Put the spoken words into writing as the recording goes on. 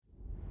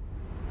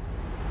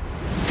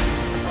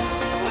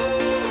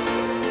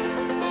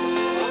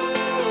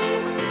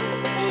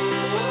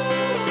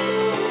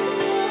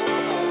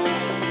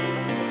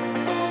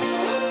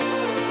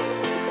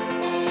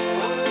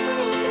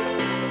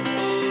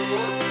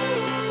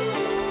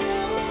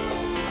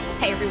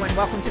Hey everyone,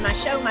 welcome to my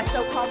show, My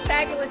So-Called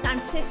Fabulous. I'm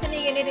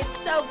Tiffany, and it is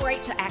so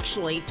great to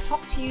actually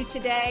talk to you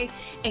today,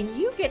 and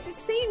you get to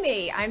see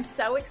me. I'm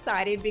so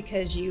excited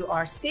because you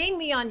are seeing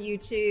me on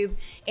YouTube,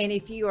 and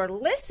if you are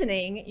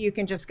listening, you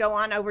can just go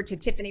on over to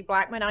Tiffany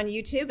Blackman on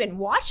YouTube and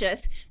watch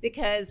us,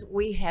 because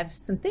we have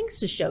some things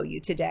to show you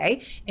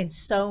today and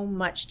so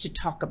much to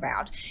talk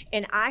about.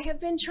 And I have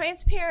been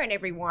transparent,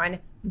 everyone,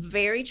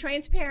 very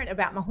transparent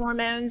about my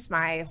hormones,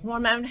 my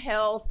hormone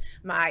health,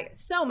 my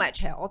so much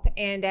health.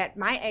 And at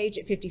my age,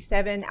 at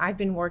 57, I've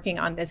been working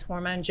on this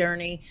hormone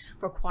journey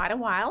for quite a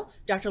while.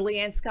 Dr.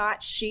 Leanne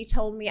Scott, she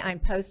told me I'm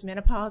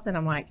postmenopause, and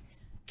I'm like,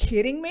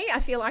 kidding me? I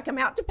feel like I'm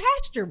out to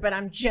pasture, but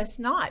I'm just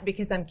not,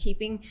 because I'm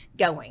keeping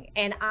going.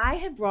 And I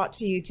have brought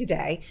to you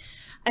today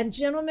a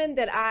gentleman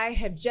that I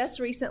have just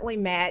recently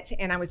met,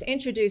 and I was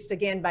introduced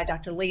again by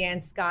Dr.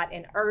 Leanne Scott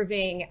in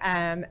Irving.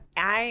 I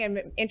am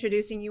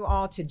introducing you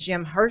all to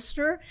Jim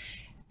Herster.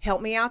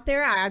 Help me out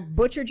there. I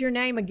butchered your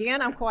name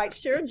again, I'm quite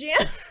sure, Jim.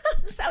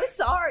 I'm so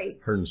sorry.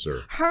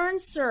 Hernser.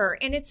 Hernser,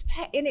 and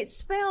it's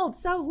spelled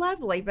so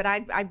lovely, but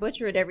I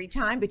butcher it every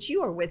time. But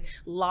you are with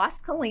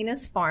Las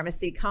Colinas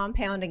Pharmacy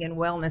Compounding and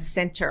Wellness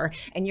Center,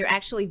 and you're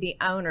actually the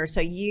owner. So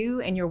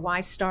you and your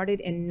wife started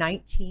in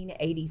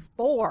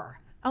 1984.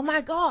 Oh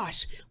my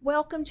gosh,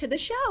 welcome to the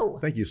show.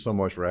 Thank you so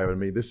much for having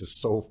me. This is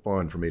so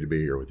fun for me to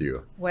be here with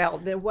you. Well,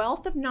 the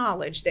wealth of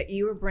knowledge that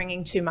you are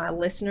bringing to my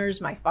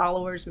listeners, my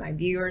followers, my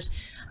viewers,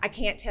 I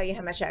can't tell you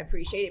how much I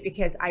appreciate it,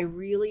 because I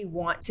really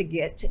want to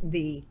get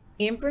the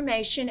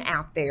information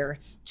out there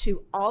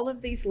to all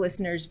of these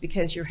listeners,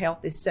 because your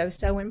health is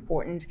so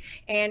important.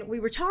 And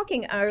we were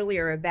talking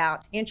earlier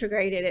about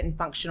integrated and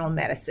functional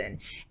medicine,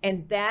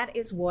 and that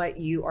is what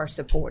you are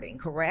supporting,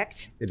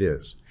 correct? It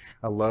is.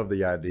 I love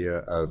the idea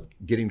of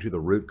getting to the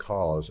root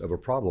cause of a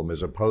problem,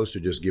 as opposed to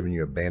just giving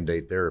you a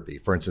Band-Aid therapy.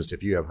 For instance,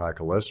 if you have high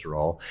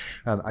cholesterol,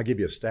 I give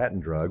you a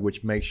statin drug,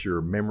 which makes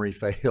your memory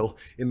fail.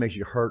 It makes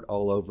you hurt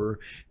all over,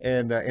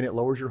 and it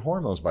lowers your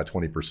hormones by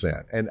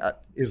 20%. And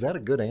is that a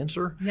good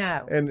answer?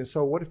 No. And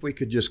so what if we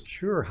could just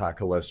cure high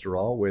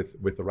cholesterol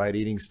with the right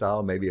eating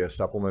style, maybe a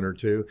supplement or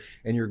two,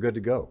 and you're good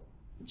to go?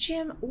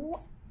 Jim,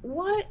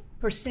 what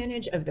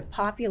percentage of the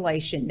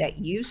population that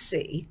you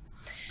see,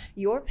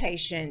 your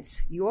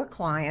patients, your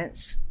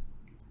clients,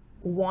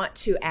 want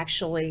to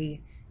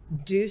actually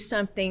do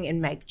something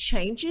and make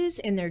changes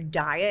in their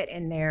diet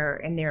and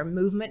their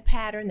movement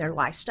pattern, their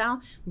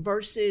lifestyle,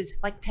 versus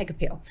like take a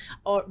pill,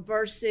 or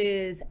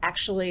versus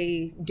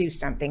actually do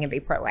something and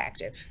be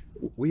proactive?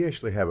 We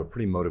actually have a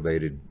pretty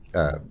motivated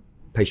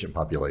patient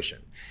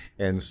population.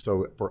 And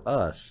so for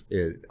us,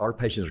 our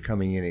patients are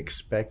coming in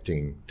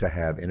expecting to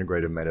have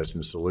integrative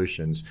medicine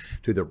solutions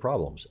to their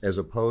problems, as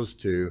opposed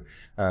to,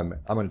 I'm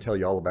going to tell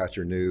you all about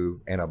your new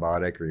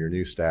antibiotic or your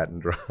new statin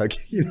drug.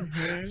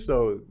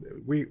 So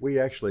we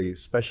actually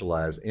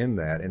specialize in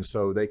that. And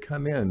so they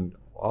come in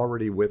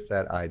already with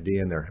that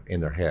idea in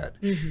their head.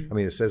 I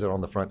mean, it says it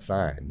on the front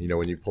sign,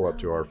 when you pull up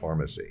to our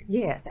pharmacy.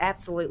 Yes,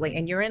 absolutely.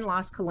 And you're in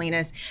Las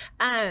Colinas.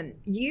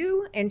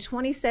 You, in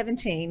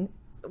 2017,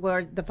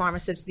 were the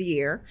Pharmacist of the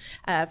Year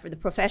for the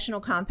Professional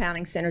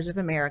Compounding Centers of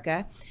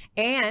America,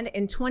 and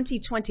in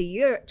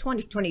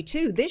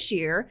 2022, this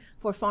year,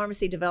 for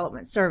Pharmacy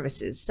Development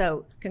Services.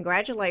 So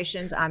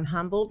congratulations. I'm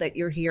humbled that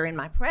you're here in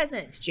my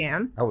presence,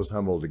 Jim. I was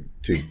humbled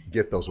to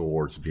get those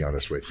awards, to be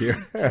honest with you.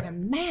 I can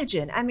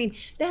imagine. I mean,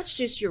 that's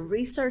just your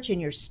research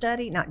and your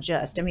study, not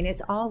just. I mean,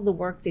 it's all the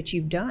work that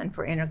you've done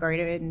for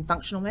integrative and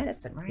functional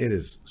medicine, right? It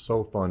is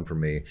so fun for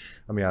me.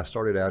 I mean, I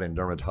started out in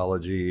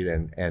dermatology,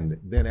 and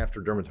then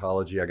after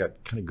dermatology, I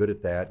got kind of good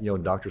at that.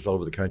 Doctors all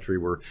over the country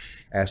were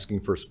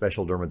asking for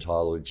special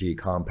dermatology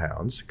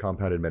compounds,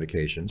 compounded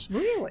medications.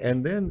 Really?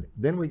 And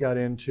then we got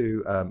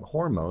into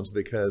hormones,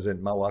 because,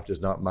 and my wife does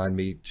not mind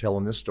me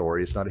telling this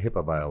story, it's not a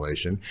HIPAA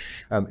violation.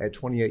 At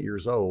 28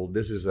 years old,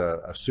 this is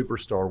a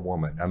superstar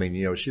woman. I mean,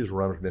 she was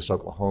running for Miss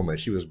Oklahoma.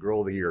 She was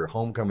Girl of the Year,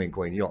 Homecoming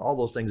Queen, all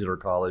those things in her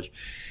college,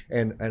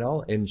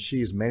 and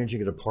she's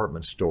managing a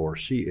department store.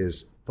 She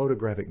is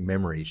photographic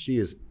memory. She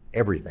is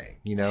everything,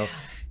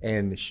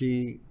 and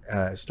she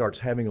starts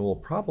having a little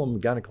problem,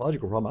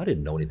 gynecological problem. I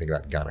didn't know anything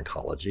about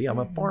gynecology. I'm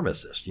a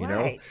pharmacist,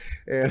 Right.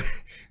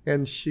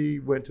 and she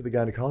went to the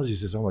gynecologist and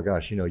says, oh my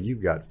gosh,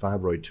 you've got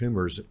fibroid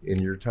tumors in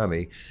your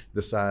tummy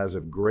the size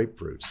of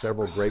grapefruit,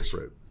 several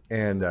grapefruit.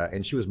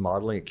 And she was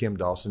modeling at Kim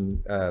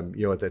Dawson,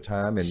 at that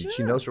time, and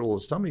she knows her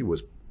tummy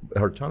was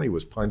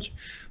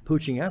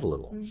pooching out a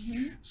little.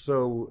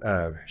 So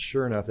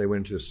sure enough, they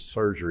went into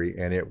surgery,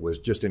 and it was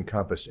just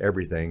encompassed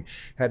everything.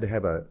 Had to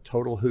have a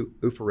total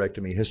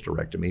oophorectomy,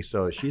 hysterectomy.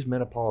 So she's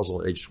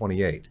menopausal at age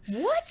 28.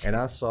 What? And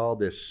I saw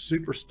this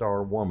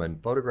superstar woman,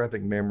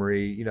 photographic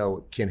memory,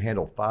 can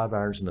handle 5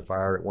 irons in the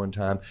fire at one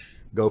time,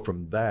 go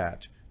from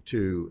that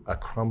to a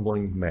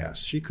crumbling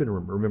mess. She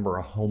couldn't remember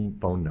a home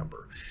phone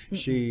number.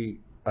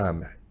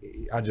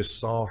 I just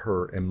saw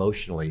her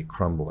emotionally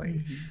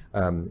crumbling,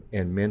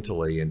 and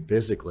mentally and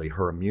physically.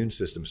 Her immune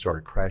system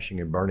started crashing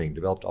and burning,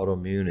 developed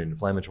autoimmune and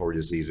inflammatory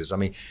diseases. I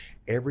mean,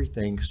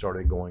 everything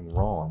started going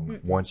wrong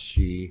once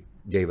she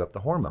gave up the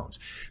hormones.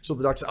 So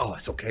the doctor said, oh,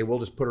 it's okay. We'll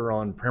just put her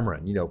on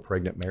Premarin,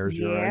 pregnant mare's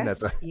urine.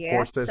 That's a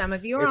horse piss. Some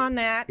of you are on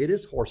that. It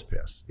is horse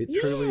piss. It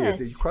truly is.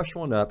 You crush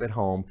one up at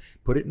home,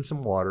 put it in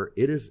some water.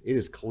 It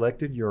is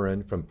collected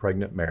urine from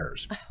pregnant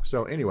mares.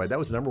 So anyway, that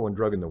was the number one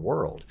drug in the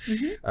world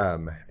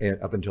and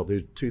up until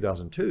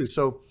 2002.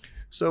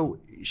 So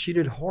she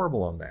did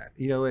horrible on that,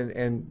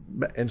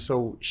 and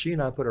so she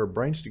and I put our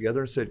brains together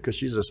and said, because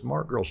she's a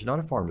smart girl, she's not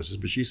a pharmacist,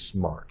 but she's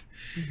smart.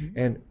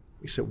 And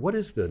we said, what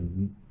is the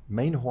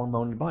main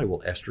hormone in the body?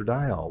 Well,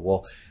 estradiol.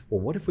 Well,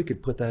 what if we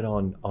could put that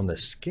on the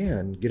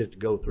skin, get it to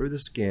go through the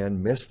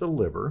skin, miss the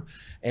liver,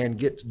 and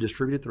get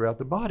distributed throughout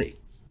the body?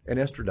 And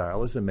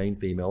estradiol is the main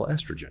female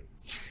estrogen.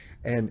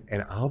 And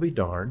I'll be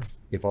darned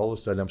if all of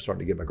a sudden I'm starting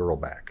to get my girl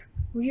back.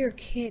 Well, you're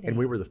kidding. And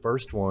we were the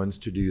first ones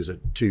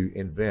to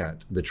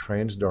invent the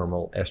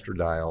transdermal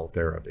estradiol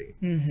therapy.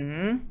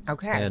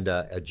 Okay. And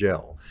a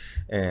gel,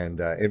 and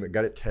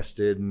got it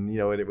tested, and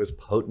and it was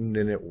potent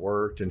and it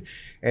worked, and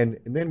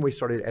then we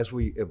started, as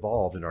we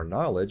evolved in our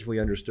knowledge, we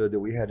understood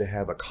that we had to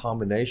have a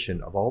combination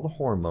of all the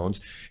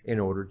hormones in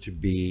order to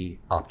be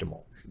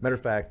optimal. Matter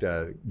of fact,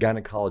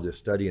 gynecologists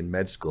study in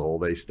med school.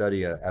 They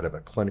study out of a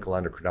clinical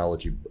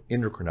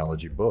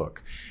endocrinology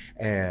book,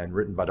 and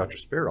written by Dr.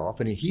 Speroff.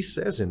 And he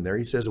says in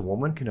there, a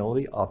woman can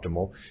only be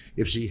optimal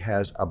if she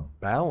has a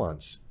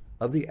balance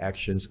of the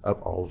actions of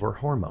all of her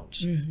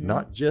hormones,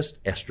 not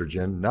just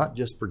estrogen, not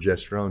just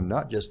progesterone,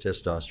 not just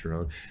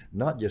testosterone,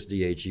 not just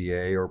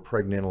DHEA or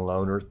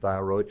pregnenolone or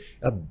thyroid,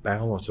 a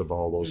balance of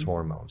all those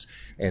hormones.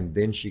 And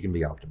then she can be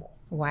optimal.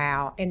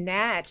 Wow. And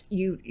that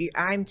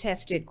I'm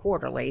tested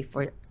quarterly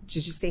to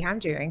just see how I'm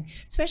doing,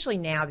 especially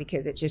now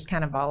because it's just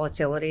kind of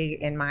volatility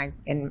in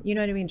you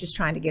know what I mean? Just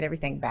trying to get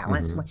everything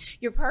balanced.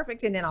 You're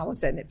perfect. And then all of a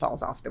sudden it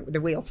falls off,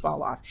 the wheels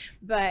fall off.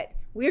 But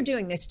we're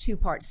doing this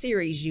 2-part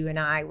series, you and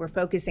I. We're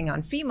focusing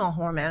on female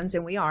hormones,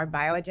 and we are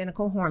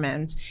bioidentical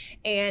hormones.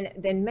 And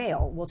then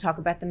male, we'll talk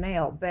about the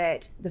male.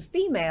 But the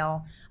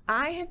female,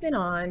 I have been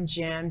on,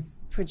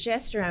 Jim's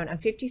progesterone. I'm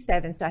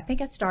 57, so I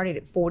think I started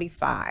at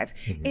 45.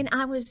 And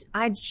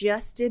I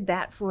just did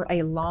that for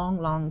a long,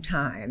 long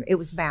time. It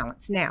was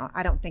balanced. Now,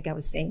 I don't think I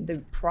was seeing the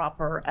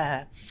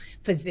proper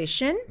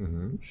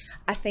physician.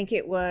 I think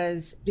it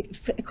was,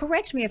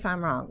 correct me if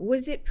I'm wrong,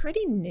 was it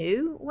pretty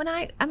new when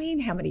I mean,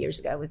 how many years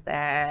ago was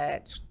that?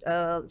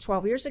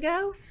 12 years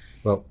ago?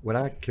 Well, when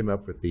I came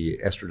up with the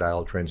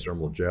estradiol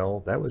transdermal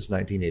gel, that was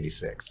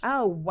 1986.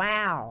 Oh,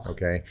 wow.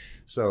 Okay.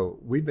 So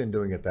we've been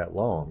doing it that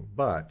long,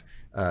 but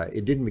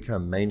it didn't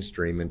become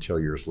mainstream until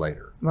years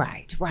later.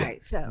 Right.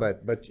 So,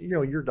 but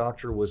your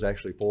doctor was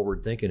actually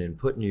forward thinking and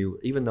putting you,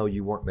 even though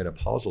you weren't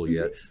menopausal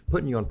yet,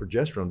 putting you on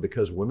progesterone,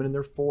 because women in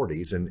their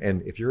 40s,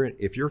 and if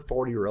you're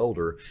 40 or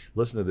older,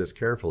 listen to this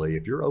carefully.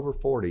 If you're over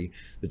 40,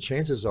 the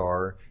chances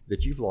are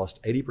that you've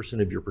lost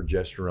 80% of your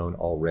progesterone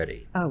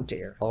already. Oh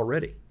dear.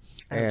 Already.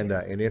 And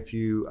if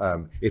you're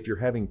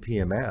having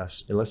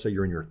PMS, and let's say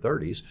you're in your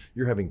 30s,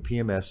 you're having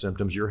PMS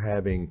symptoms, you're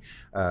having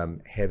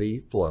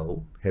heavy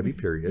flow, heavy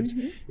periods.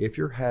 If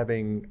you're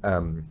having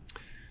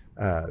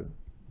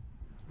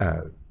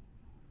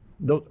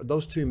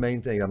those two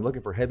main things, I'm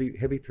looking for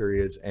heavy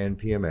periods and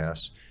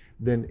PMS,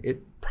 then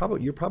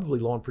you're probably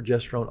low on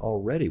progesterone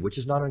already, which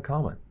is not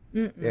uncommon.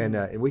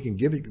 And we can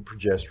give you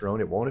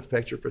progesterone. It won't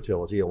affect your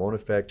fertility. It won't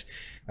affect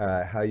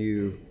how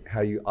your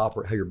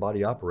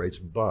body operates,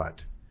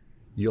 but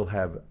you'll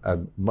have a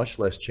much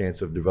less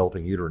chance of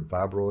developing uterine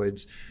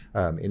fibroids.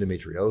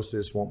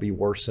 Endometriosis won't be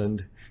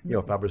worsened,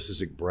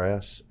 fibrocystic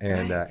breasts,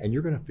 and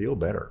you're going to feel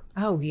better.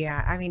 Oh,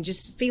 yeah. I mean,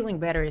 just feeling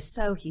better is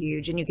so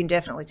huge, and you can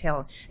definitely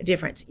tell a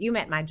difference. You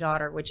met my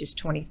daughter, which is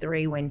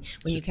 23, when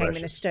you came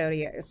in the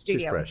studio.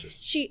 She's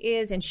precious. She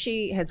is, and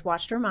she has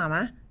watched her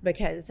mama,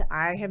 because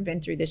I have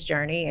been through this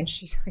journey, and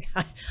she's like,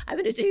 I'm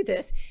going to do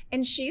this.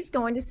 And she's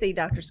going to see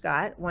Dr.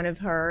 Scott, one of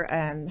her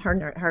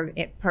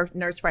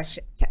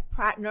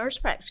nurse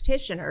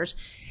practitioners.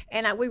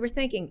 And we were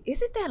thinking,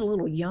 isn't that a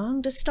little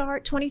young to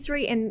start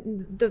 23?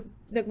 And the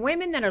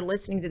women that are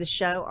listening to the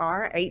show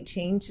are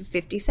 18 to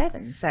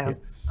 57. So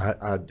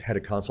I had a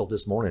consult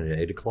this morning at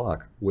 8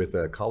 o'clock with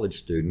a college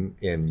student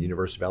in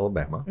University of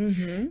Alabama.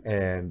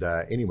 And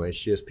anyway,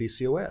 she has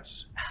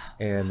PCOS.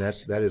 And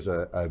that is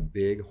a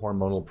big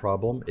hormonal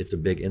problem. It's a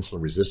big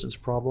insulin resistance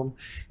problem.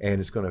 And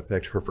it's going to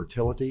affect her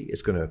fertility.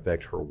 It's going to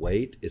affect her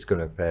weight. It's going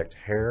to affect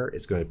hair.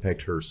 It's going to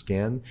affect her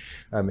skin.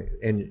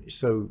 And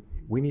so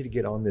we need to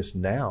get on this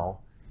now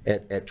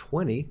at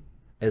 20,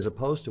 as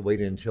opposed to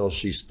waiting until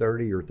she's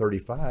 30 or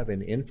 35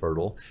 and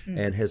infertile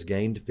and has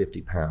gained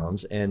 50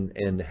 pounds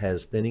and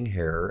has thinning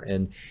hair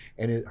and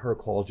her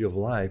quality of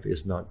life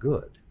is not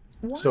good.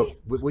 Why? So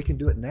we can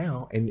do it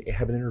now and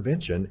have an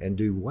intervention and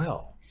do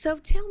well. So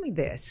tell me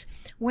this,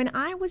 when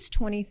I was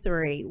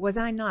 23, was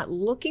I not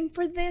looking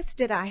for this?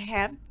 Did I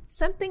have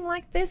something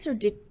like this, or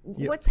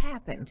what's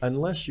happened?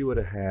 Unless you would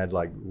have had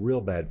like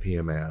real bad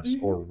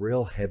PMS or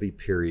real heavy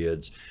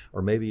periods,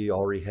 or maybe you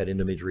already had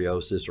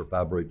endometriosis or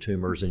fibroid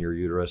tumors in your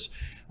uterus,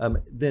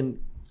 then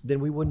then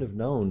we wouldn't have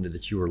known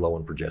that you were low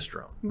on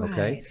progesterone.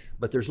 Okay. Right.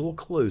 But there's little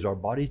clues. Our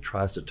body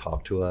tries to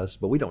talk to us,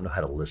 but we don't know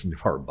how to listen to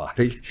our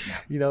body,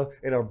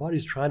 and our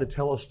body's trying to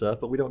tell us stuff,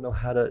 but we don't know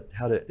how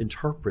to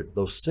interpret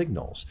those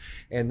signals.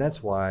 And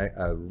that's why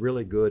a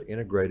really good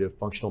integrative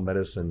functional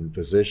medicine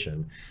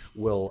physician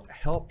will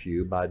help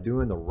you by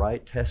doing the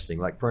right testing.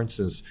 Like, for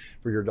instance,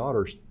 for your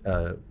daughter,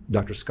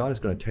 Dr. Scott is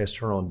going to test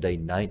her on day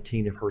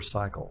 19 of her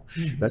cycle.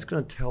 Mm-hmm. That's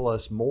going to tell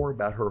us more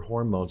about her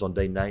hormones on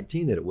day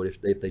 19 than it would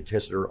if they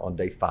tested her on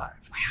day 5.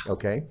 Wow.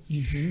 Okay.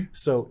 Mm-hmm.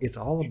 So it's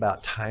all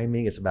about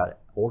timing. It's about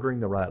ordering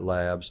the right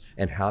labs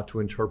and how to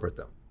interpret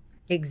them.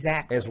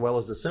 Exactly. As well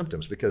as the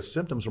symptoms, because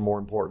symptoms are more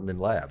important than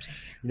labs.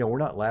 We're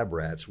not lab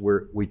rats.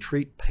 We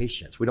treat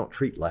patients. We don't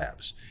treat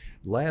labs.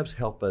 Labs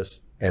help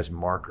us as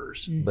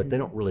markers, but they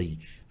don't really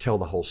tell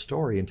the whole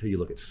story until you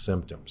look at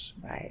symptoms.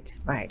 Right,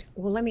 right.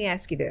 Well, let me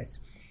ask you this.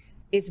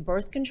 Is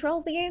birth control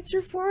the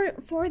answer for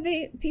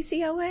the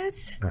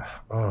PCOS?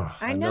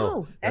 I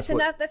know. That's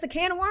enough. That's a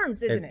can of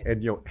worms, isn't it?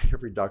 And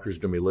every doctor who's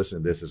going to be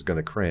listening to this is going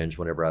to cringe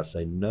whenever I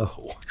say no.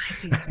 I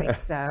do think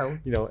so.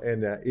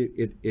 And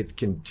it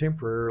can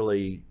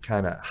temporarily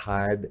kind of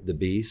hide the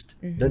beast.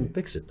 Doesn't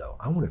fix it though.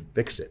 I want to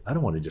fix it. I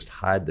don't want to just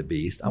hide the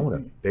beast. I want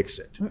to fix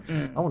it.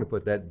 I want to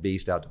put that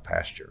beast out to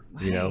pasture.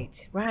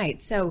 Right,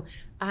 right. So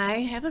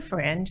I have a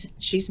friend.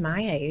 She's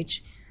my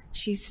age.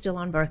 She's still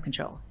on birth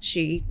control.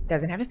 She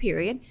doesn't have a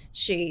period.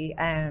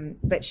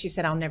 But she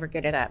said, I'll never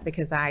get it up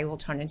because I will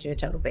turn into a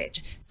total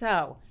bitch.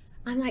 So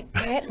I'm like,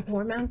 get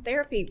hormone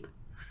therapy.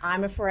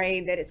 I'm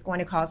afraid that it's going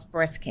to cause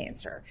breast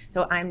cancer.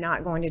 So I'm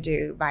not going to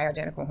do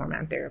bioidentical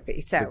hormone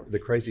therapy. So the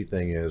crazy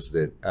thing is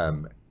that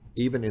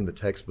even in the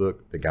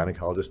textbook, the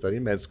gynecologist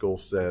studying med school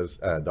says,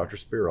 Dr.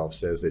 Spiroff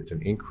says that it's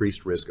an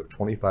increased risk of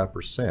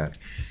 25%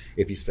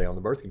 if you stay on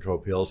the birth control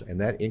pills,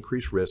 and that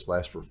increased risk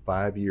lasts for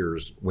 5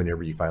 years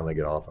whenever you finally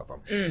get off of them.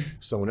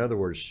 So in other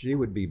words, she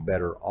would be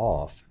better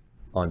off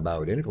on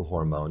bioidentical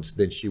hormones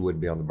than she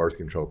would be on the birth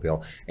control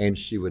pill, and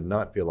she would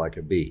not feel like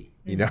a bee.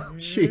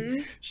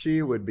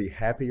 She would be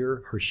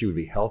happier, she would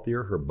be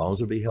healthier, her bones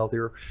would be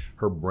healthier,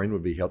 her brain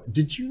would be healthy.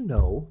 Did you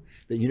know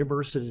the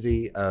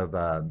University of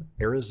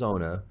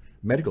Arizona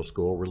Medical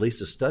School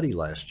released a study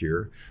last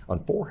year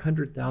on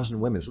 400,000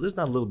 women? So this is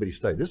not a little bitty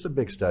study, this is a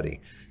big study.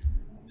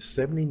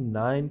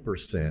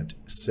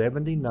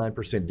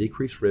 79%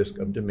 decreased risk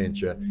of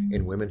dementia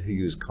in women who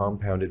use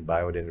compounded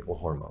bioidentical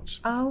hormones.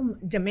 Oh,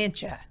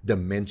 dementia.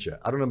 Dementia.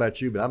 I don't know about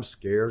you, but I'm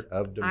scared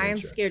of dementia. I am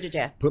scared to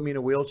death. Put me in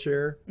a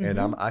wheelchair and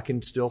I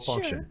can still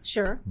function.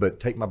 Sure. But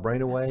take my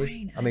brain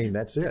away,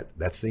 that's it.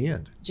 That's the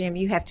end. Jim,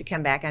 you have to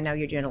come back. I know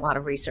you're doing a lot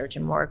of research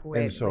and work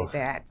with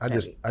that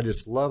study. I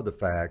just love the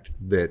fact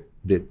that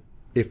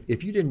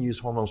if you didn't use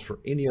hormones for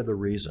any other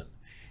reason,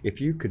 if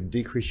you could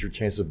decrease your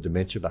chances of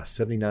dementia by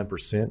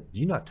 79%, do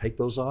you not take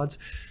those odds?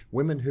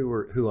 Women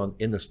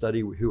in the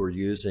study who are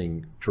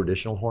using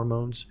traditional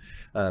hormones,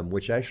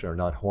 which actually are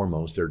not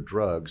hormones, they're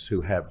drugs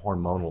who have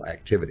hormonal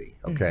activity,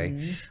 okay?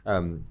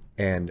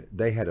 And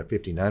they had a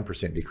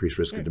 59% decreased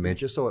risk of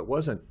dementia. So it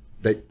wasn't,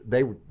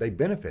 they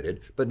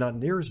benefited, but not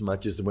near as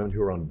much as the women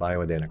who are on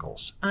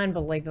bioidenticals.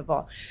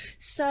 Unbelievable.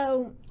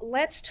 So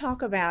let's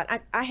talk about,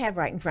 I have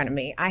right in front of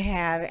me, I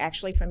have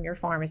actually from your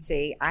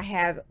pharmacy, I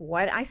have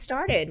what I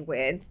started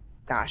with,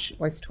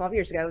 was 12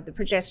 years ago, the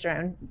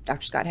progesterone.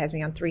 Dr. Scott has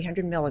me on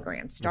 300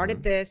 milligrams.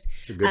 Started this.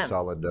 It's a good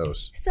solid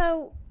dose.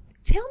 So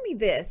tell me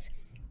this,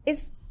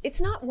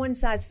 it's not one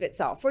size fits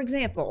all. For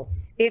example,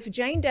 if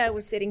Jane Doe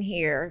was sitting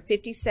here,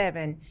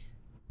 57,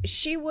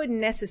 she wouldn't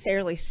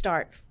necessarily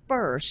start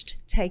first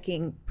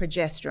taking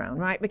progesterone,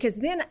 right? Because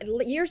then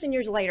years and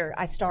years later,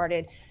 I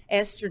started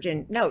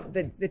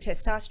the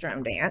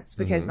testosterone dance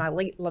because my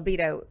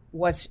libido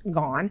was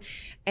gone.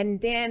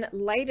 And then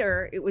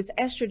later it was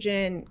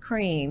estrogen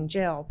cream,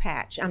 gel,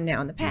 patch. I'm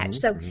now on the patch.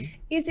 So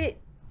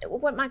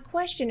what my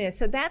question is,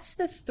 so that's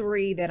the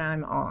 3 that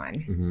I'm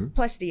on,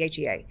 plus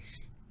DHEA.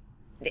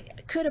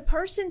 Could a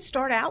person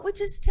start out with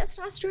just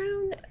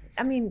testosterone?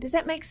 I mean, does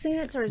that make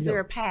sense, or is there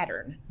a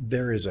pattern?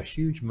 There is a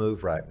huge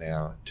move right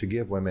now to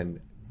give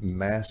women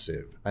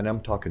massive, and I'm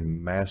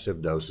talking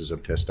massive doses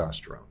of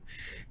testosterone.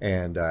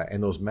 And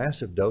those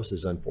massive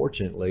doses,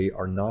 unfortunately,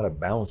 are not a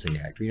balancing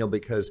act,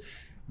 because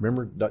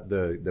remember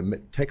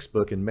the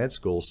textbook in med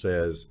school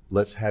says,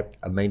 let's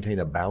maintain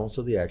a balance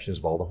of the actions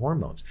of all the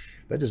hormones.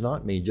 That does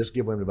not mean just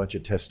give women a bunch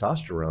of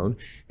testosterone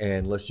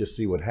and let's just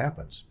see what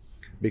happens.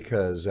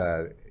 Because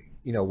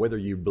whether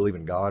you believe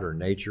in God or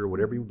nature,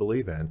 whatever you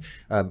believe in,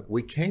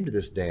 we came to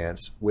this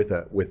dance with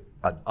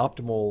an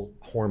optimal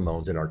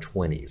hormones in our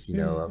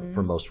 20s,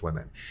 for most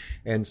women.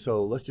 And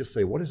so let's just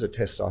say, what is a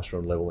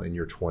testosterone level in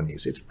your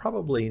 20s? It's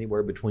probably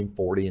anywhere between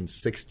 40 and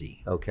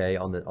 60, okay,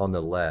 on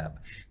the lab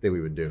that we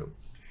would do.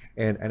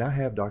 And I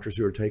have doctors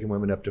who are taking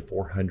women up to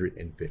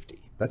 450.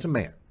 That's a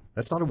man.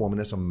 That's not a woman,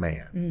 that's a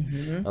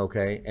man,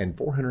 okay? And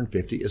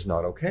 450 is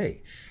not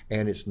okay.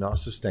 And it's not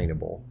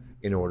sustainable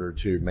in order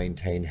to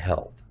maintain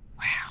health.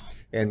 Wow.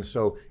 And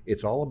so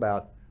it's all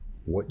about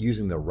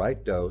using the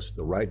right dose,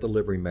 the right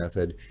delivery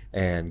method,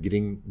 and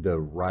getting the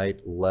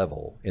right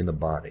level in the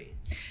body.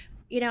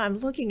 I'm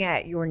looking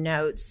at your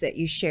notes that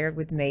you shared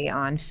with me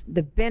on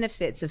the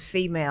benefits of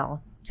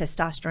female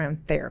testosterone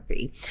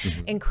therapy.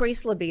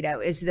 Increased libido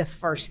is the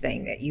first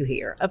thing that you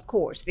hear, of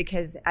course,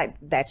 because my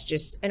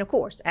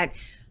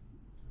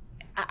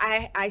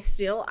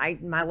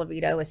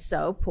libido is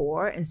so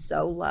poor and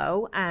so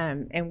low,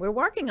 and we're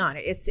working on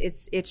it.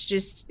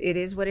 It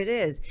is what it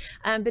is.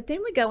 But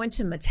then we go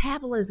into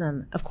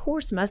metabolism, of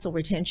course, muscle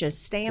retention,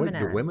 stamina.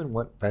 Wait, do women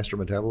want faster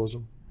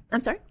metabolism?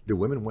 I'm sorry? Do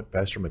women want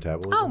faster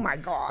metabolism? Oh my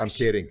gosh. I'm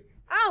kidding.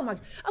 Oh my,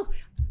 oh.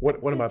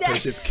 One of my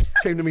patients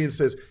came to me and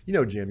says,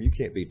 Jim, you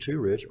can't be too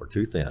rich or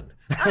too thin.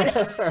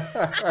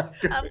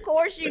 Of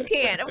course you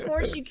can. Of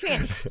course you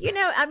can.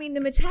 The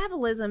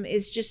metabolism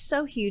is just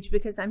so huge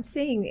because I'm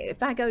seeing,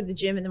 if I go to the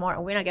gym in the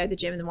morning, or when I go to the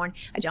gym in the morning,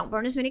 I don't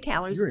burn as many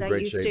calories You're as in I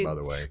great used shape, to. by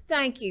the way.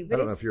 Thank you. I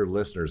don't know if your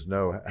listeners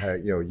know, how,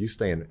 you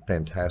stay in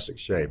fantastic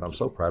shape. I'm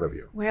so proud of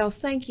you. Well,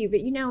 thank you. But,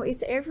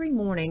 it's every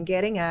morning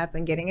getting up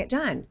and getting it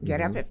done.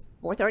 Get up at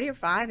 4:30 or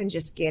 5 and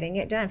just getting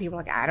it done. People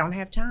are like, I don't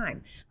have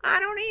time.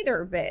 I don't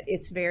either, but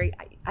it's very,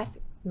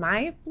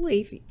 my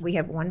belief, we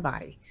have one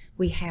body.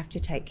 We have to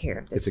take care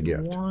of this. It's a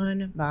gift.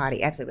 One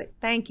body. Absolutely.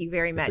 Thank you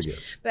very much. It's a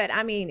gift. But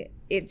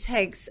it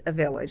takes a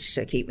village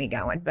to keep me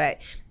going.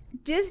 But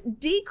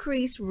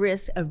decreased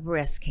risk of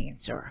breast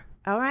cancer.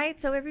 All right.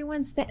 So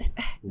everyone's there.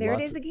 It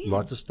is again.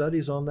 Lots of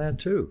studies on that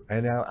too.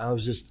 And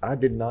I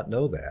did not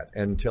know that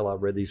until I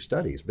read these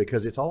studies,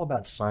 because it's all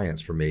about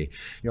science for me.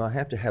 I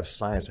have to have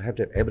science. I have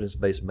to have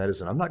evidence-based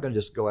medicine. I'm not going to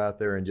just go out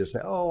there and just say,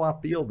 oh, I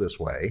feel this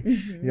way.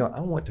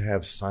 I want to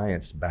have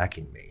science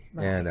backing me.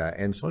 Right.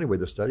 And so anyway,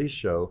 the studies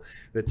show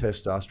that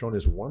testosterone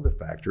is one of the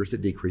factors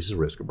that decreases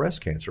risk of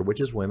breast cancer, which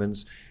is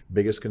women's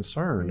biggest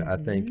concern. I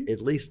think, at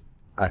least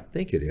I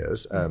think it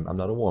is. I'm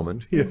not a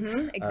woman.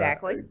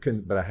 Exactly.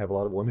 But I have a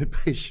lot of women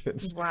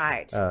patients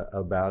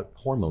about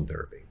hormone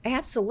therapy.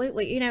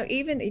 Absolutely.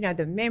 Even,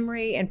 the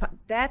memory, and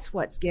that's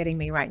what's getting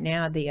me right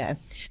now, the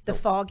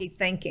foggy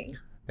thinking.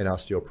 And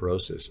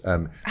osteoporosis.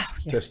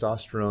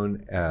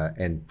 Testosterone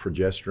and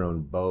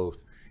progesterone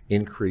both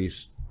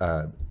increase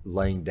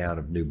laying down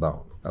of new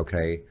bone,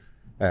 okay?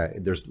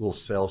 There's little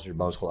cells in your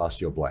bones called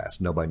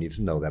osteoblasts. Nobody needs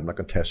to know that. I'm not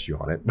going to test you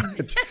on it.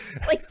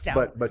 Please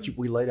don't. But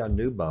we lay down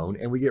new bone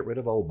and we get rid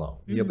of old bone,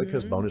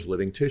 because bone is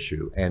living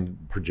tissue. And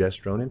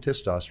progesterone and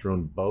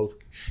testosterone both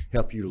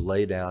help you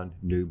lay down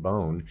new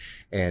bone.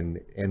 And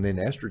then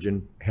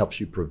estrogen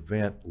helps you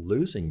prevent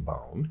losing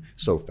bone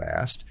so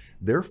fast.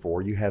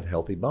 Therefore, you have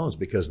healthy bones,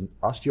 because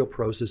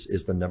osteoporosis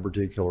is the number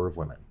 2 killer of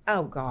women.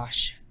 Oh,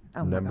 gosh.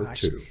 Oh Number my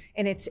gosh. 2.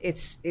 And I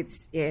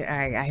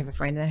have a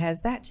friend that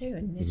has that too,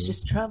 and it's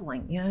just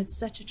troubling. It's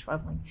such a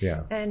troubling.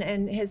 Yeah.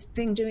 And has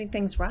been doing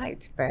things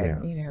right,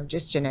 but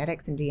just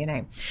genetics and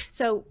DNA.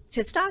 So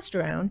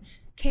testosterone,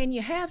 can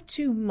you have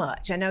too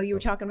much? I know you were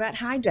talking about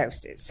high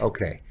doses.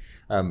 Okay.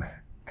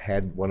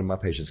 Had one of my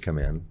patients come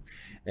in,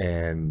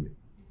 and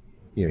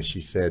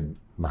she said,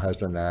 my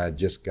husband and I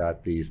just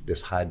got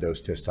this high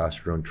dose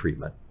testosterone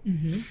treatment,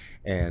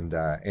 and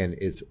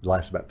it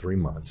lasts about 3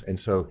 months, and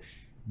so.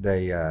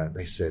 They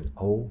said,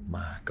 oh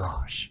my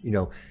gosh,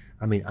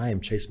 I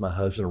am chasing my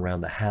husband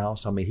around the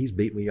house. He's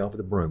beating me off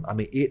with a broom.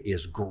 It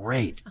is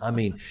great.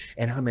 And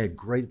I'm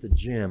great at the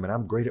gym, and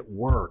I'm great at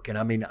work. And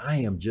I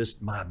am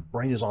just, my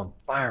brain is on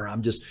fire.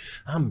 I'm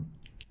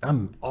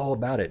all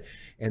about it.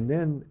 And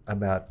then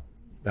about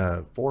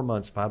 5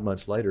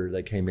 months later,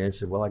 they came in and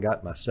said, well, I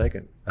got my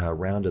second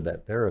round of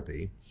that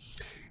therapy.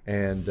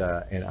 And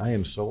I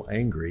am so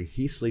angry.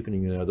 He's sleeping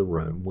in another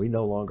room. We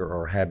no longer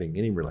are having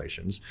any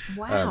relations.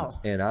 Wow.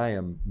 And I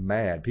am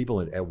mad. People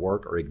at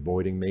work are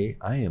avoiding me.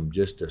 I am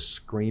just a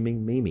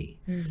screaming Mimi.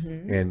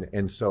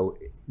 And so,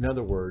 in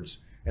other words,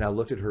 and I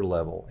looked at her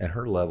level, and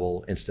her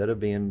level, instead of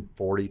being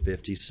 40,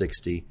 50,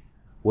 60,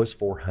 was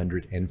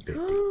 450.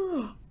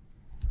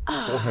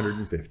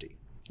 450.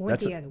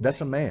 That's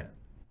a man.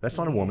 That's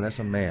not a woman. That's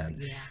a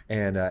man.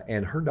 Yeah.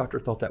 And her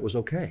doctor thought that was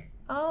okay.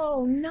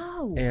 Oh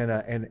no! And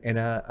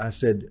I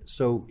said,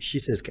 so she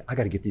says, I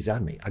got to get these out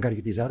of me. I got to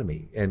get these out of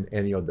me. And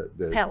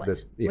the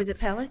pellets. Was it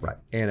pellets? Right.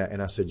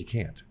 And I said, you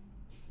can't.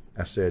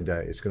 I said,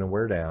 it's going to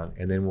wear down,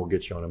 and then we'll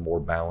get you on a more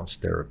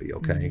balanced therapy,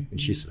 okay?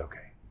 And she said,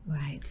 okay.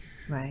 Right.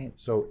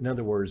 So in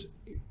other words,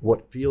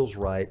 what feels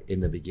right in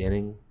the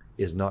beginning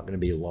is not going to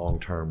be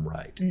long-term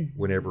right.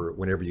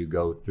 Whenever you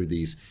go through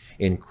these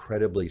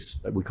incredibly,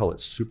 we call it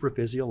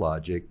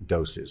supraphysiologic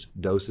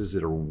doses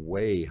that are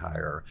way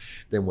higher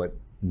than what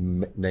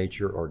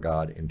nature or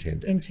God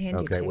intended.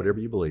 Okay, whatever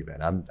you believe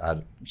in. I'm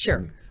not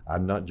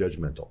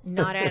judgmental.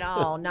 Not at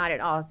all. Not at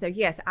all. So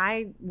yes,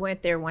 I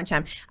went there one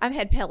time. I've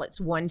had pellets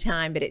one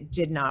time, but it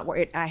did not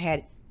work. I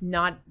had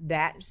not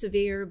that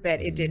severe, but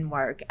it didn't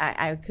work.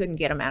 I couldn't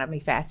get them out of me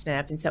fast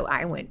enough, and so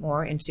I went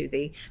more into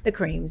the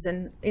creams,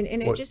 and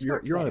it just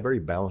worked. You're on a very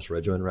balanced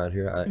regimen right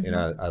here, and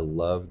I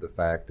love the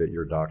fact that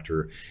your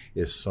doctor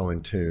is so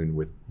in tune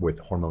with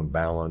hormone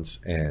balance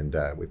and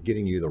with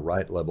getting you the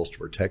right levels to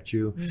protect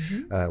you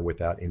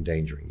without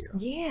endangering you.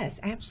 Yes,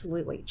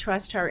 absolutely.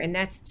 Trust her, and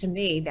to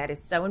me that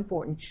is so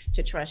important,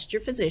 to trust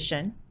your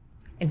physician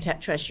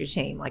and trust your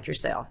team like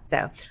yourself.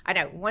 So I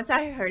know once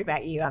I heard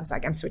about you, I was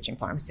like, I'm switching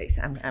pharmacies.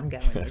 I'm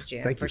going with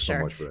Jim. Thank for you so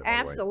sure. much for that.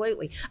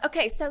 Absolutely.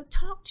 Okay, so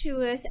talk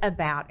to us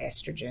about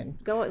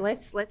estrogen. Go.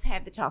 Let's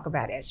have the talk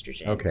about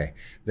estrogen. Okay.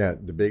 Now,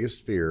 the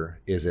biggest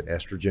fear is that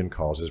estrogen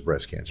causes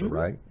breast cancer,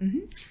 right?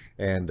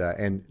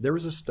 And there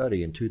was a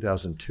study in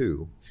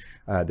 2002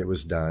 that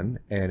was done,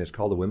 and it's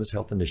called the Women's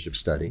Health Initiative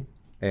Study.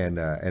 And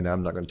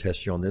I'm not going to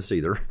test you on this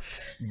either,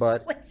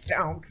 but Please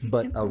don't.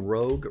 but a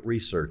rogue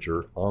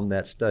researcher on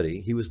that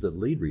study, he was the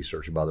lead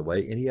researcher, by the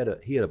way, and he had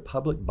a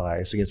public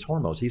bias against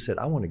hormones. He said,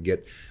 I want to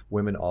get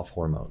women off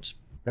hormones.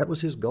 That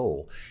was his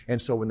goal. And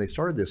so when they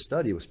started this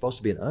study, it was supposed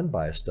to be an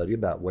unbiased study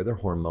about whether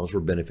hormones were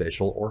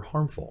beneficial or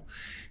harmful.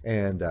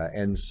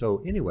 And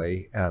so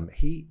anyway,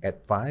 he,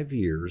 at 5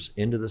 years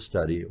into the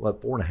study,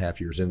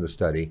 4.5 years into the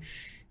study,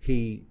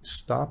 he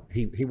stopped.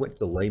 He went to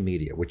the lay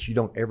media, which you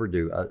don't ever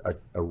do.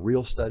 A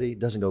real study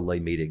doesn't go to lay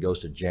media. It goes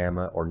to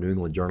JAMA or New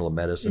England Journal of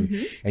Medicine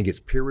and gets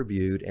peer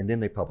reviewed, and then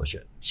they publish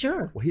it.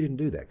 Sure. Well, he didn't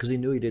do that because he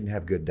knew he didn't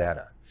have good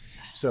data.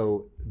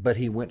 So, but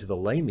he went to the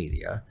lay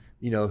media,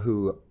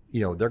 who,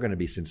 they're going to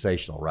be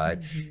sensational, right?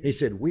 And he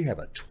said, we have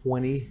a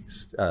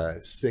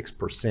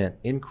 26%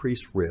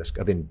 increased risk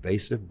of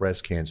invasive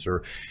breast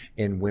cancer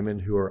in women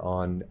who are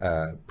on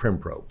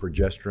Prempro,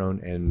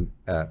 progesterone and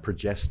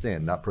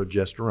progestin, not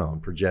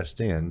progesterone,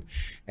 progestin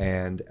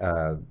and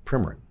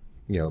Premarin,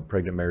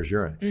 pregnant mare's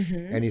urine.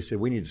 And he said,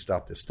 we need to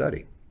stop this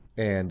study.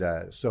 And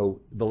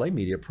so the lay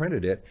media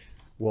printed it.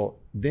 Well,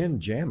 then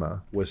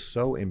JAMA was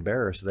so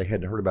embarrassed they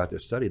hadn't heard about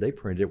this study, they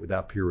printed it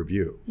without peer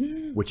review,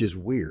 which is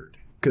weird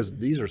because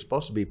these are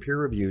supposed to be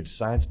peer-reviewed,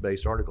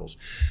 science-based articles.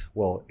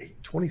 Well,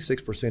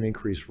 26%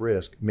 increased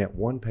risk meant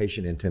one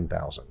patient in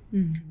 10,000.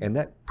 And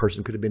that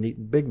person could have been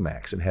eating Big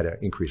Macs and had an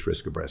increased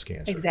risk of breast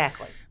cancer.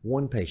 Exactly.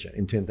 One patient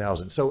in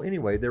 10,000. So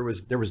anyway, there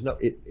was no,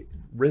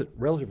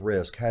 relative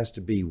risk has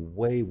to be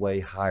way, way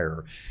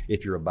higher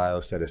if you're a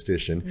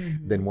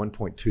biostatistician than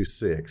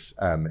 1.26,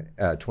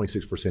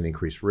 26%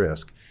 increased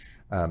risk.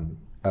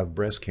 Of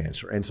breast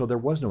cancer. And so there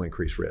was no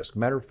increased risk.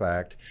 Matter of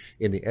fact,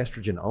 in the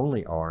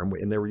estrogen-only arm,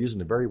 and they were using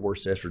the very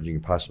worst estrogen you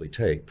can possibly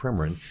take,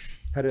 Premarin,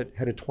 had a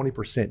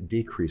 20%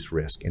 decreased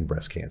risk in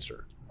breast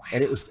cancer. Wow.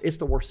 And it's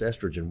the worst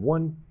estrogen.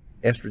 One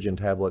estrogen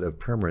tablet of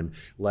Premarin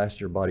lasts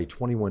your body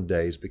 21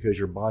 days because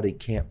your body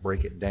can't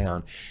break it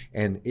down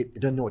and it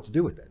doesn't know what to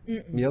do with it,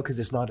 because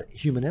it's not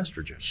human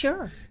estrogen.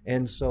 Sure.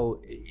 And so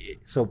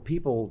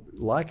people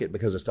like it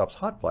because it stops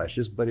hot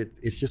flashes, but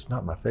it's just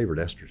not my favorite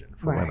estrogen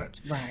for women.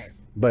 Right.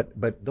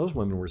 But those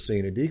women were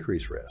seeing a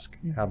decreased risk.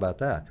 How about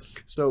that?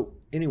 So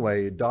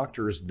anyway,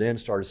 doctors then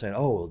started saying,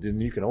 oh,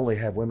 then you can only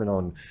have women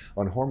on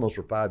hormones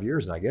for 5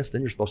 years, and I guess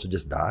then you're supposed to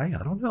just die?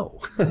 I don't know.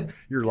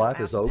 Your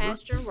life is over.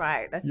 Pasture,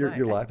 right. That's right.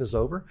 Your life is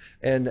over.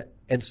 And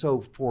so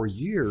for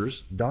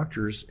years,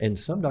 doctors, and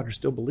some doctors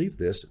still believe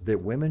this,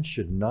 that women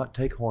should not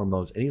take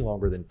hormones any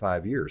longer than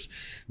 5 years.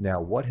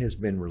 Now, what has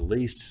been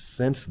released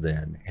since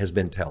then has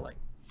been telling.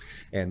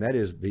 And that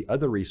is the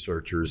other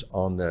researchers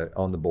on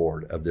the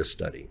board of this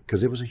study,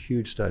 because it was a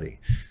huge study.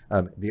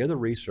 The other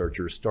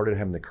researchers started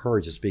having the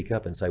courage to speak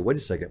up and say, wait a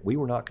second, we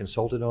were not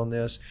consulted on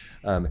this.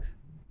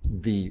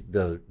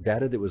 The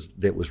data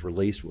that was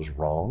released was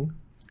wrong.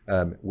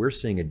 We're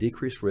seeing a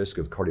decreased risk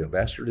of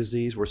cardiovascular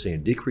disease. We're seeing a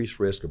decreased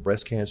risk of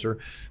breast cancer.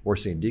 We're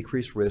seeing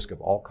decreased risk of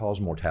all-cause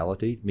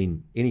mortality, I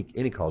mean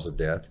any cause of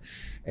death.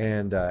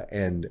 And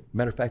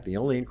matter of fact, the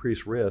only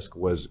increased risk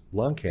was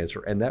lung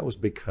cancer, and that was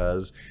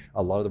because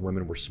a lot of the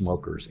women were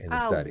smokers in the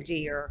study. Oh,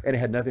 dear. And it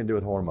had nothing to do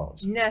with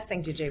hormones.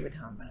 Nothing to do with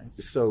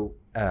hormones.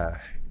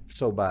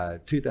 So by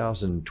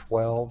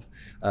 2012,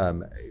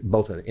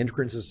 both the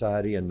Endocrine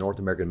Society and North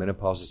American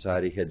Menopause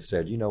Society had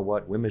said, you know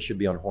what, women should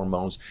be on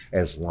hormones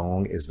as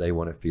long as they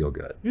want to feel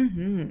good.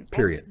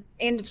 Period.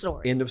 End of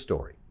story. End of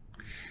story.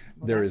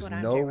 Well, there is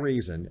no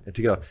reason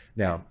to go.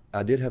 Now,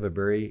 I did have a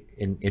very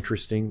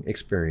interesting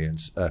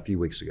experience a few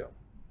weeks ago.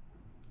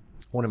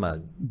 One of my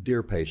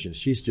dear patients,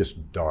 she's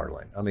just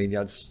darling. I mean,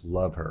 I just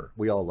love her.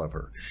 We all love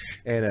her.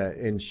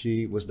 And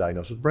she was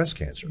diagnosed with breast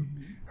cancer.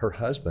 Her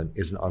husband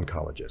is an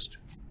oncologist,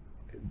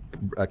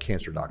 a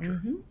cancer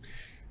doctor.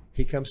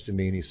 He comes to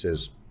me and he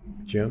says,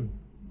 Jim,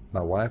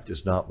 my wife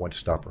does not want to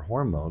stop her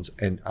hormones.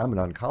 And I'm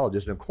an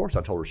oncologist. And of course,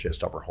 I told her she had to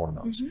stop her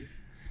hormones.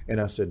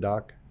 And I said,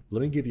 Doc,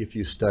 let me give you a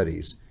few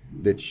studies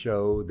that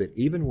show that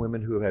even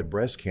women who have had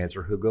breast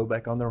cancer who go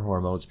back on their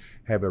hormones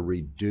have a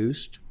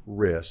reduced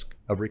risk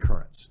of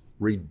recurrence.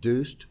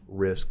 Reduced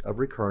risk of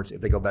recurrence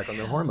if they go back on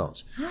their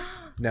hormones.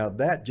 Now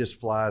that just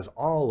flies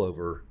all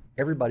over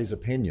everybody's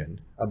opinion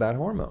about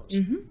hormones.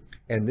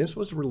 And this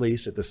was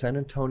released at the San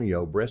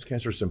Antonio Breast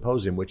Cancer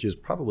Symposium, which is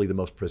probably the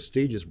most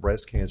prestigious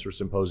breast cancer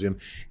symposium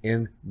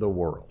in the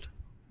world.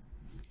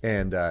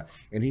 And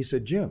he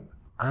said, Jim,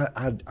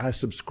 I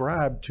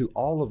subscribe to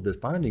all of the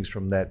findings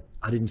from that.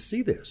 I didn't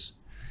see this.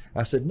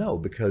 I said, no,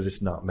 because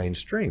it's not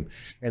mainstream.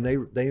 And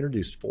they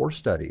introduced 4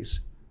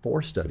 studies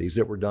 4 studies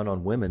that were done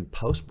on women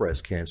post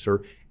breast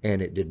cancer,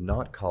 and it did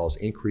not cause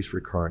increased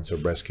recurrence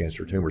of breast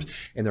cancer tumors.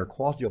 And their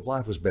quality of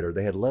life was better.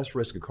 They had less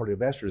risk of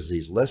cardiovascular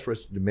disease, less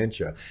risk of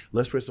dementia,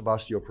 less risk of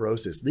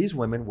osteoporosis. These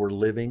women were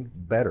living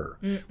better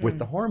with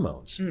the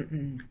hormones,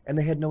 and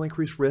they had no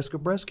increased risk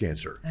of breast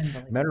cancer.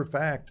 Matter of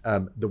fact,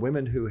 the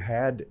women who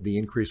had the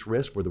increased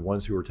risk were the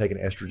ones who were taking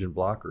estrogen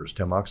blockers,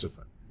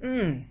 tamoxifen.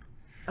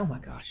 Oh my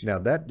gosh. Now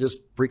that just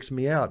freaks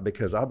me out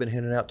because I've been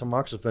handing out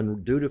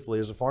tamoxifen dutifully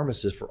as a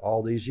pharmacist for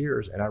all these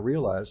years, and I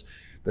realized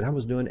that I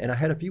was doing, and I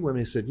had a few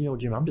women who said, you know,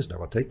 Jim, I'm just not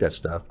going to take that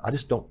stuff. I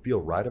just don't feel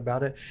right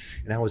about it.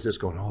 And I was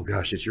just going, oh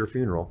gosh, it's your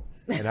funeral.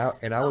 And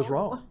I was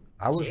wrong.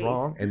 I was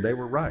wrong, and they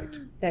were right.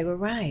 They were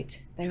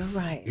right. They were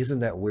right. Isn't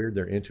that weird?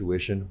 Their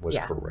intuition was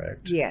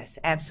correct. Yes,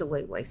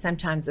 absolutely.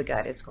 Sometimes the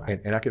gut is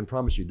correct. And I can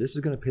promise you, this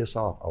is going to piss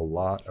off a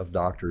lot of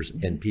doctors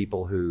and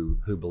people who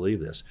believe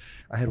this.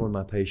 I had one of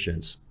my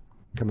patients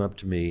come up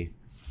to me.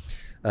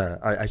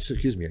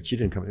 Excuse me, she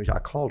didn't come to me. I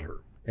called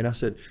her and I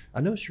said, I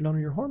noticed you're not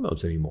on your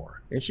hormones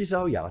anymore. And she said,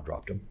 oh yeah, I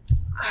dropped them.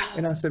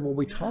 And I said, well,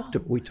 we talked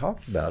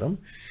about them.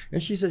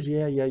 And she says,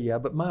 yeah.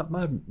 But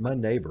my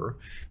neighbor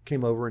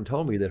came over and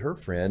told me that her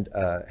friend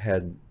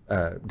had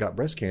got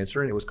breast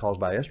cancer and it was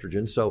caused by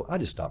estrogen. So I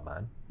just stopped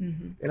mine.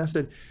 And I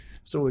said,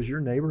 so is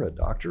your neighbor a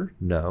doctor?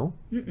 No.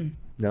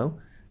 No.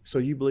 So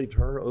you believed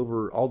her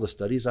over all the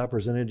studies I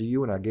presented to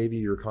you and I gave you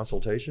your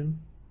consultation?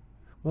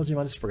 Well, Jim,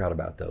 I just forgot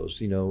about those,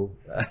 you know,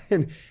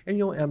 and you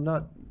know, I'm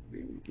not,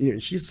 you know,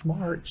 she's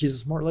smart. She's a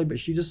smart lady, but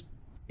she just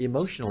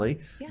emotionally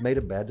made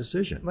a bad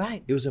decision.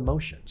 Right. It was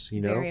emotions, you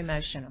know. Very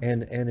emotional.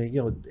 And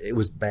you know, it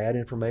was bad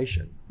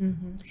information.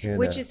 And,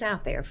 which is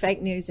out there.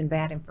 Fake news and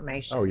bad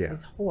information. Oh, yeah.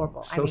 Is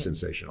horrible. So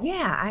sensational.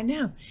 Yeah, I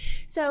know.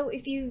 So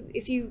if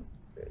you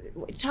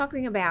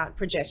talking about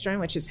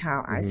progesterone, which is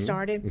how I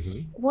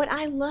started, what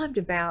I loved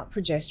about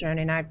progesterone,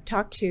 and I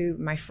talked to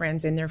my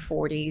friends in their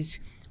 40s,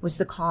 was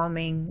the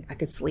calming, I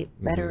could sleep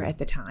better at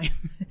the time,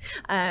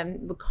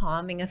 the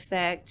calming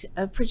effect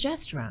of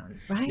progesterone,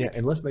 right? Yeah,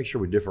 and let's make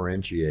sure we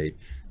differentiate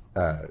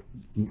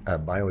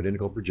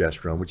bioidentical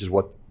progesterone, which is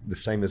what the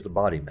same as the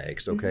body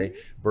makes, okay,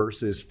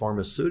 versus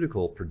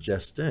pharmaceutical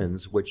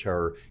progestins, which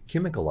are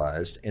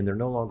chemicalized and they're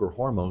no longer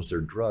hormones,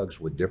 they're drugs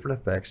with different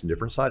effects and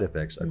different side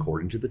effects,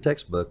 according to the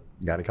textbook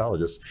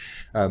gynecologists.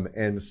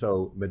 And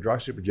so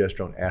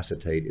medroxyprogesterone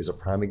acetate is a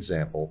prime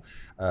example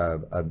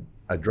of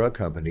a drug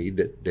company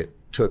that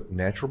took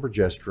natural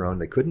progesterone.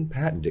 They couldn't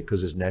patent it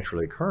because it's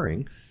naturally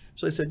occurring.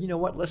 So they said, you know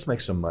what, let's make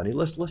some money.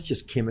 Let's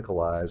just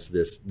chemicalize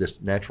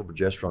this natural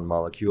progesterone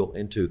molecule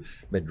into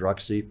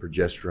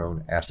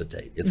medroxyprogesterone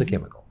acetate. It's a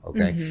chemical,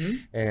 okay?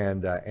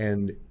 And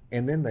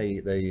then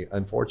they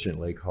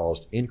unfortunately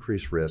caused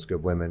increased risk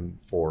of women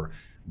for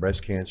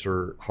breast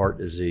cancer, heart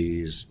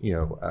disease, you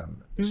know,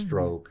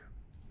 stroke.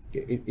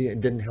 It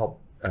didn't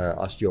help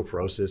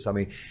osteoporosis. I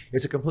mean,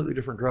 it's a completely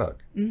different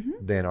drug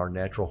than our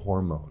natural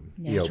hormone,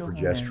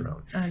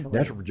 progesterone.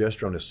 Natural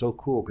progesterone is so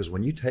cool because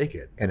when you take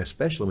it, and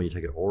especially when you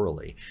take it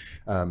orally,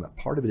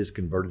 part of it is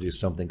converted to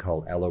something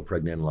called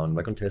allopregnanolone. I'm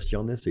not going to test you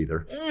on this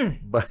either,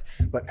 but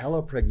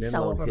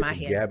allopregnanolone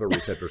hits GABA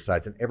receptor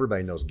sites, and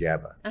everybody knows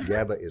GABA.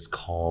 GABA is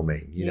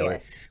calming. You know,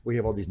 we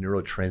have all these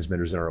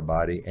neurotransmitters in our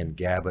body, and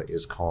GABA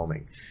is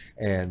calming,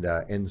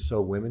 and so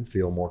women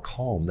feel more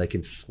calm. They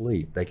can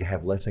sleep. They can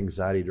have less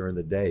anxiety during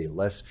the day,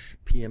 less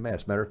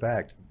PMS. Matter of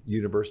fact,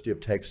 University of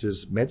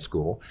Texas Med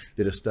School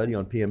did a study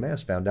on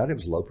PMS, found out it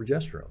was low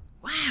progesterone.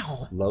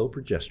 Wow. Low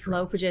progesterone.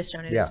 Low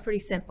progesterone. And it's pretty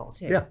simple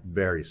too. Yeah,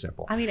 very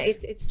simple. I mean,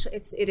 it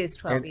is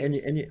 12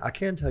 years. And I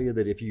can tell you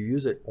that if you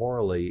use it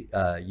orally,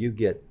 you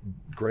get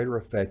greater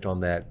effect on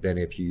that than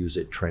if you use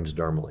it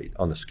transdermally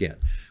on the skin.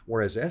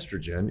 Whereas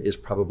estrogen is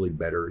probably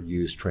better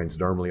used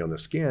transdermally on the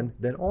skin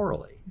than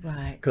orally.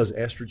 Right. Because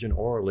estrogen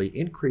orally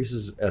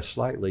increases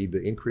slightly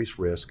the increased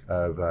risk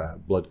of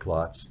blood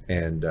clots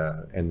and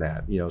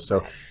that, you know,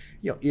 so.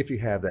 You know, if you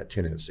have that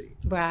tendency.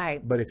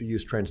 Right. But if you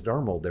use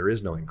transdermal, there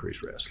is no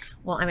increased risk.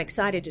 Well, I'm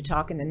excited to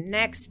talk in the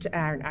next,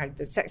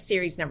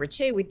 series number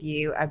 2 with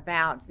you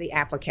about the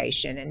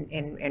application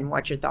and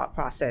what your thought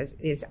process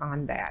is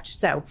on that.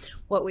 So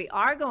what we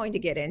are going to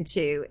get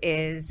into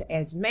is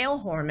as male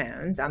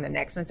hormones on the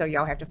next one, so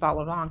y'all have to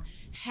follow along.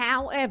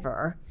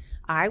 However,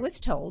 I was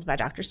told by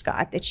Dr.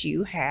 Scott that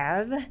you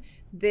have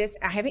this,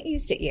 I haven't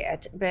used it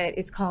yet, but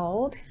it's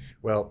called?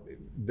 Well,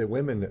 the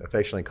women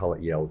affectionately call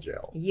it Yell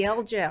Gel.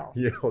 Yell Gel.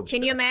 Yell Gel.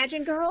 Can you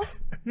imagine, girls?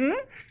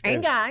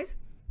 And guys,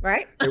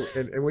 right?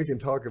 and we can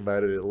talk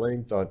about it at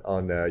length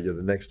on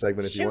the next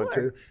segment if you want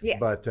to. Yes.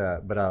 But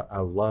I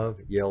love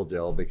Yell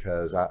Gel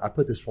because I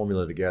put this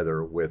formula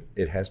together with,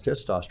 it has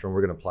testosterone.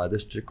 We're going to apply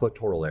this to the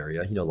clitoral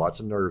area, you know, lots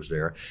of nerves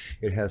there.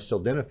 It has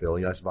sildenafil,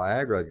 you know, that's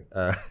Viagra,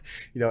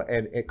 you know,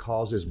 and it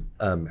causes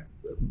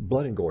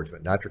blood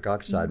engorgement, nitric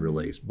oxide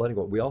release, blood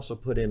engorgement. We also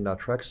put in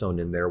naltrexone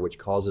in there, which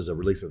causes a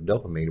release of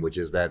dopamine, which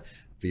is that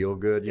feel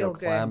good, Feel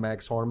good.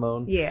 climax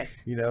hormone.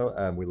 Yes. We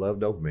love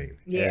dopamine.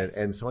 Yes.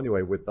 And so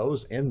anyway, with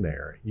those in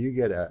there, you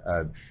get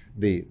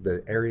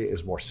the area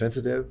is more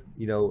sensitive.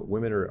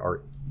 Women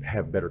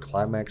have better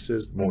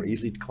climaxes, more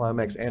easy to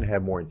climax, and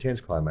have more intense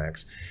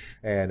climax.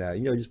 And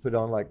just put it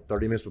on like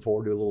 30 minutes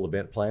before, do a little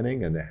event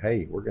planning, and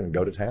hey, we're going to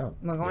go to town.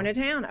 We're going to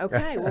town.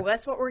 Okay. Well,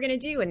 that's what we're going to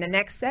do in the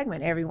next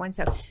segment, everyone.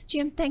 So,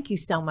 Jim, thank you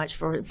so much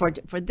for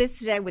this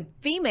today with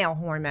female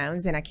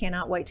hormones, and I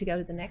cannot wait to go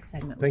to the next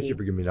segment. Thank you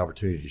for giving me an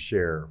opportunity to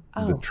share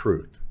the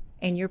truth.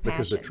 And your passion.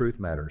 Because the truth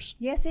matters.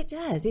 Yes, it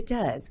does. It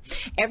does.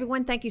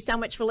 Everyone, thank you so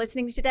much for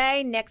listening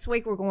today. Next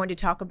week, we're going to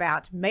talk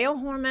about male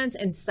hormones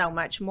and so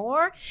much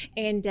more.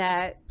 And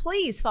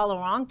please follow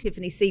along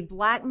Tiffany C.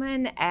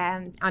 Blackman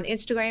and on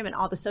Instagram and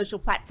all the social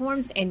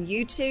platforms and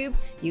YouTube.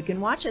 You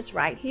can watch us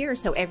right here.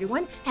 So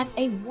everyone, have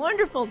a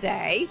wonderful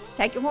day.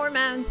 Take your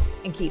hormones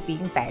and keep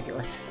being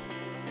fabulous.